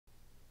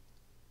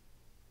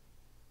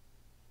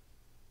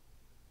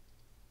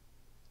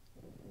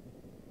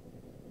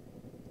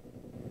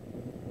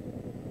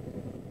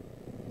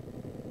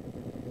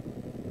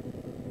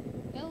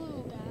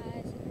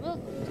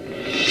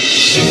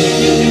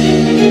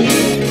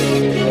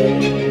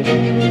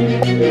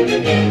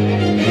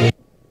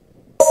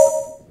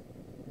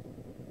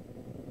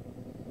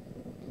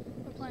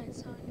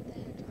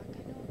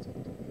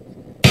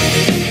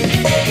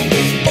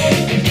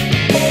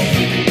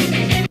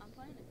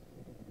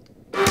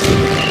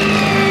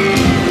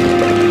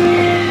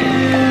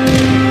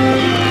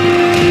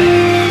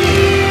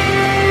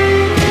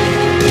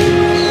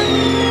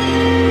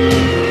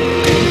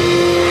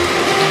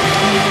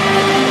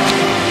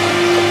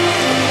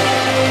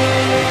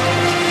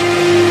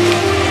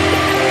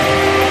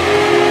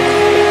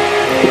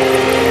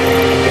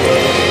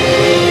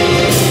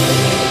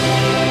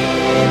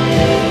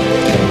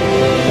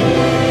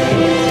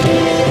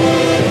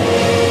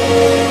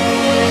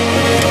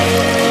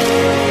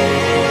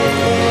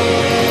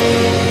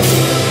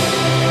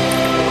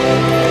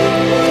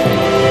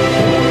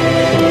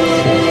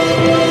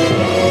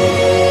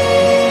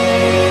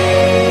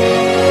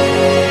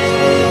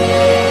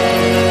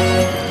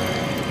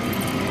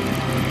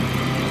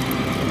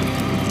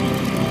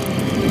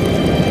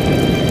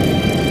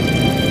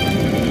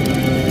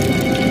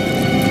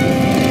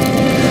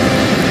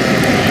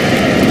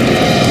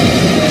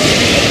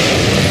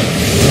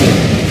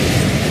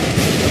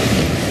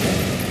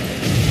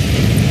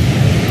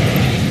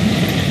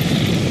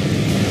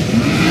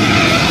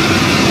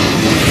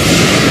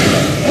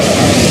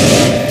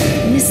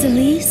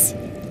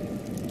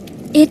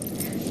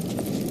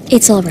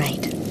It's all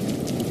right.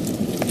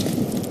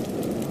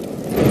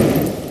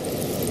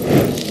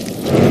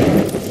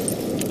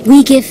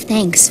 We give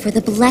thanks for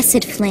the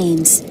blessed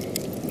flames.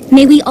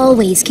 May we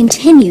always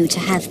continue to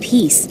have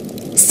peace.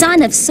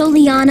 Son of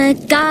Soliana,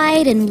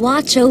 guide and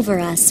watch over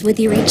us with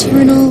your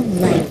eternal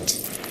light.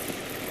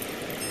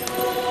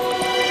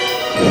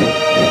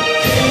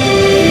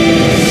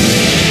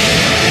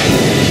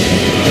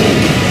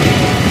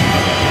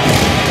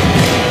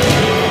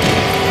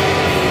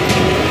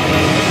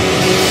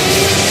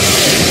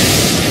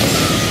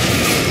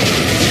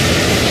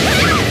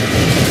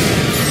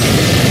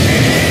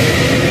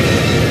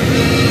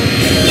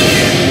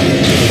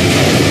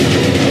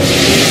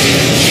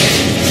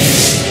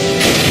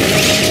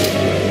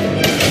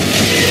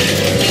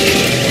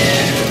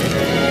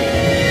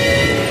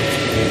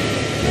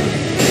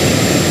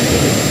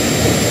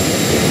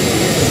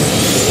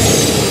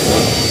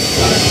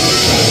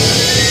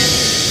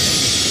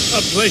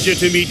 Pleasure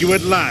to meet you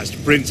at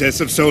last, Princess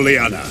of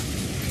Soliana.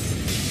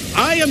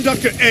 I am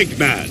Dr.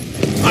 Eggman.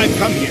 I've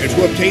come here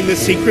to obtain the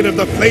secret of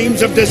the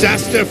flames of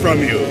disaster from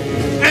you,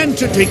 and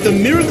to take the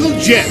miracle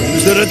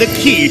gems that are the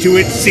key to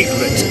its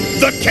secret,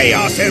 the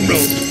Chaos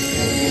Emerald.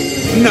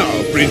 Now,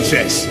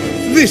 Princess,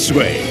 this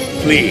way,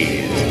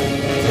 please.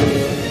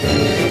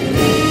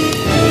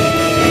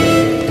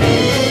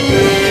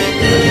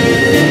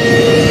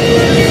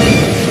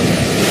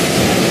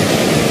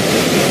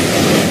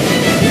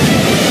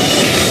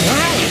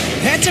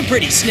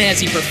 Pretty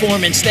snazzy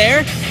performance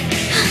there.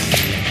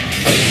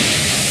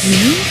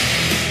 Really?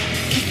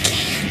 It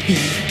can't be.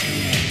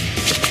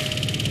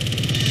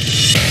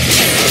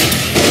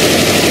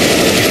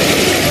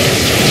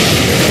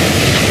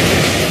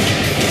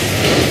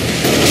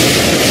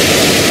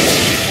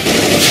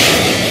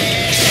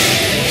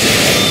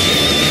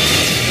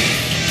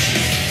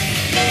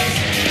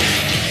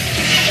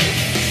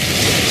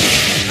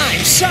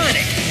 I'm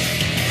Sonic!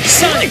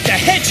 Sonic the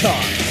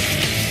Hedgehog!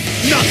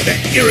 Not that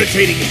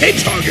irritating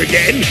hedgehog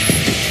again!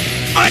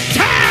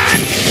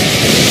 Attack!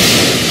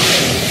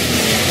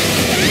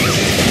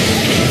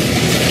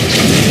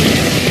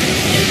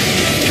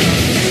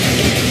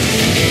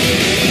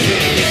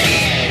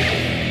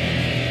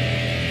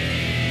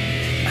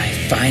 I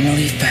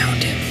finally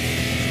found him.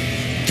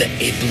 The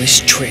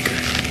Iblis Trigger.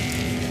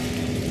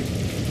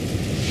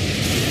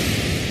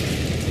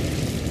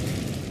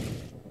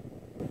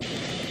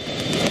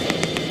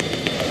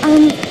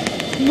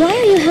 Why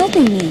are you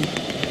helping me?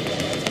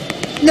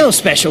 No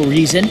special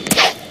reason.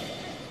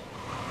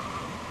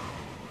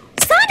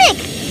 Sonic!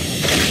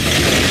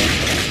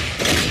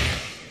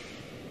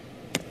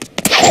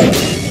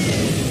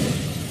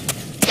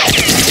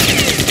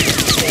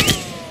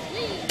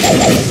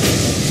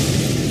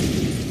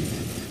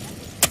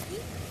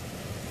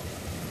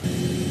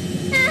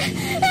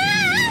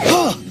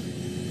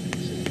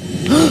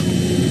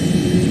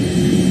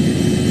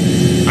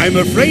 I'm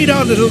afraid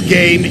our little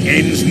game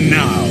ends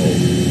now.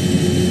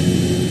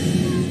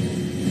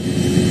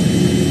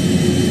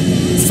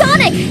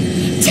 Sonic!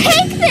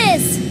 Take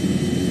this!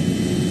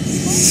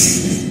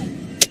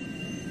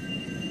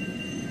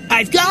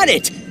 I've got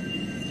it!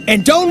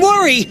 And don't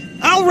worry,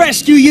 I'll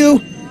rescue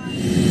you!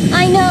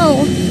 I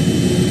know.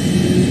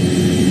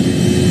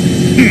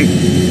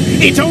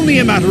 It's only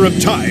a matter of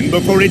time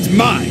before it's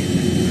mine.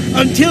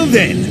 Until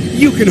then,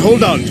 you can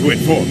hold on to it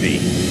for me.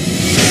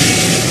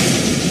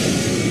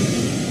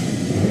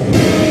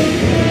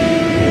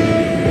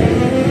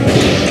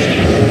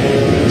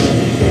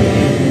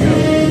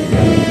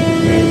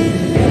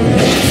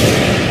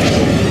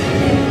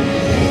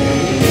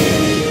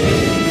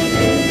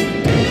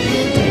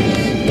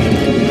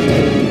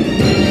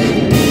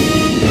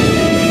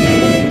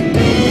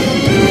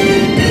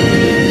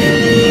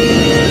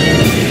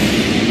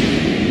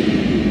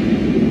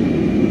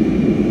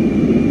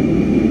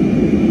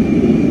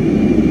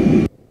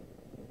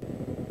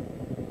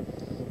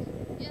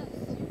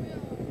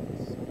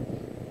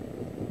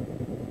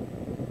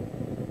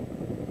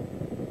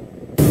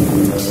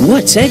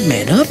 What's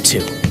Eggman up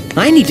to?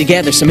 I need to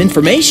gather some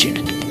information.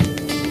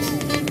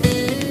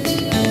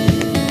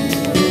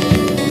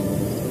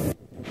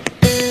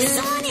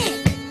 Sonic!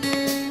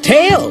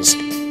 Tails!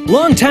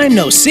 Long time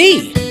no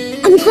see!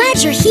 I'm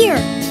glad you're here.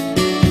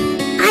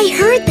 I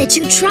heard that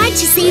you tried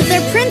to save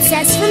their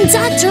princess from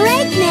Dr.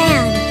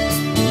 Eggman.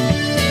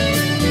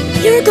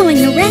 You're going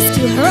to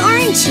rescue her,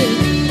 aren't you?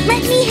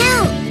 Let me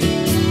help.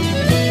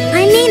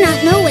 I may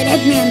not know what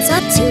Eggman's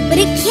up to, but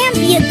it can't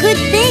be a good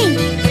thing.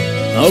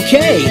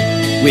 Okay,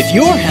 with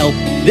your help,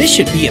 this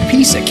should be a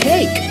piece of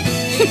cake.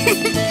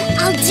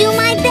 I'll do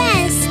my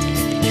best.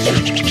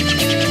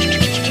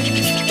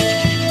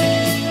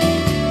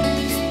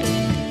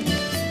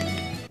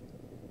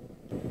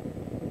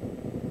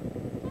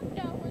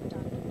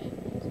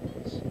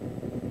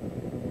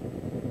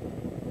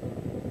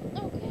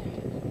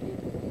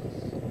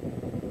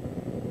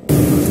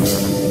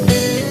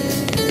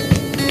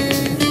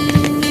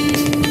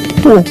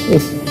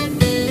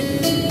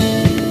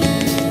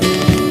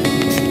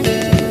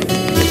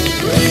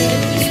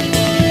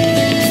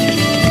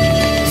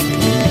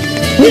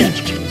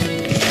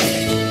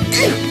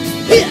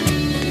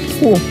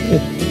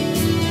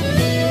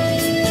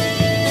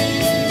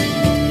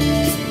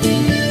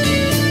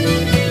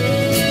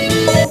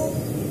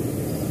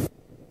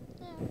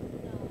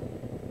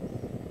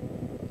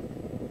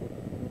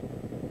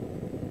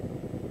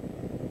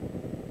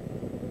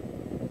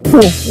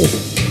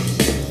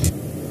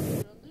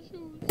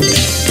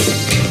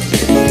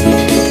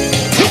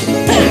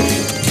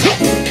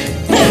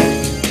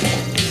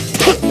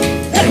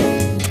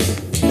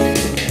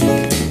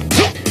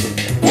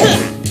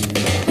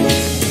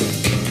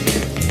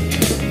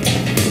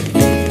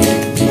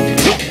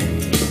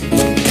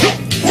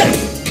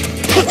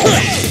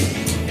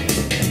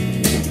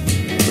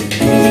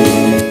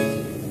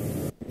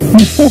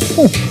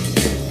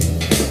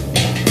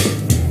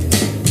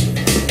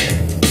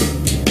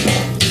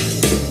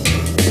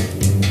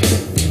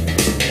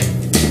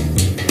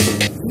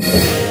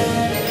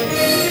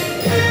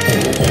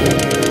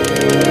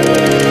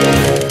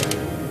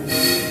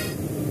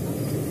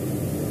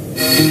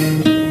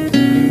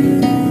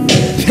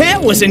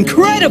 That was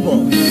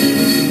incredible!